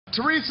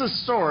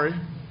Teresa's story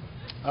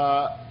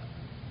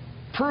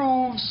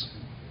proves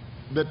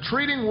that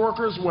treating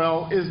workers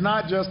well is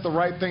not just the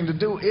right thing to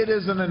do, it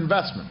is an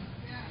investment.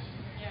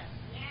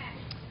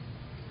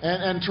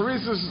 And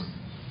Teresa's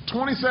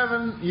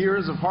 27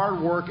 years of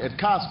hard work at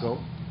Costco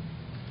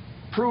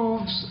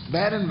proves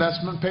that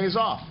investment pays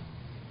off.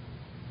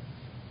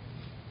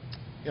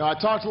 You know, I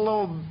talked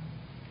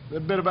a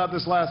bit about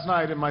this last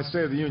night in my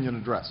State of the Union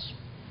address.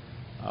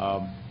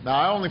 Now,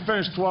 I only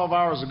finished 12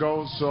 hours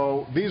ago,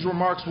 so these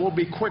remarks will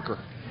be quicker.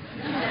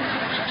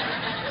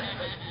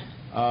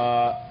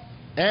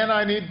 And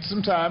I need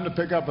some time to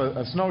pick up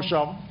a snow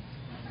shovel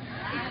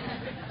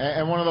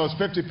and one of those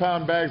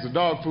 50-pound bags of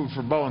dog food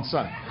for Bo and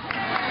Sonny.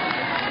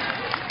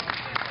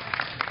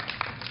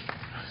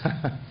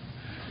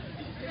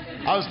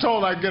 I was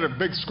told I'd get a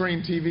big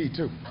screen TV,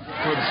 too,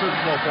 for the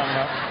Super Bowl coming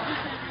up.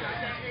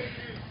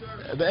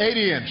 The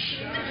 80-inch.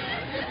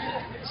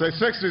 Say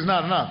 60 is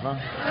not enough, huh?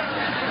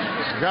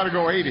 You got to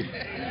go 80.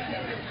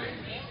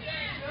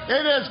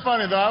 It is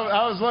funny, though.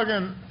 I was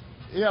looking,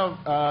 you know,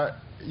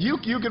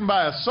 you can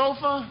buy a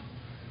sofa,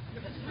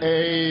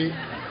 a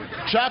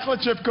chocolate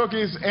chip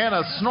cookies, and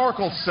a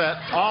snorkel set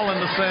all in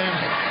the same.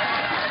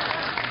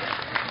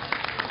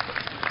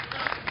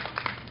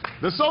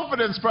 The sofa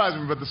didn't surprise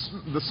me, but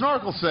the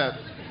snorkel set,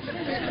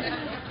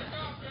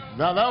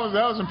 now that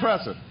was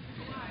impressive.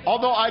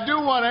 Although I do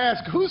want to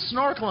ask, who's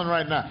snorkeling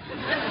right now?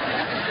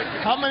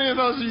 How many of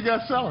those are you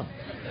guys selling?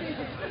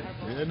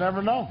 You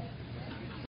never know.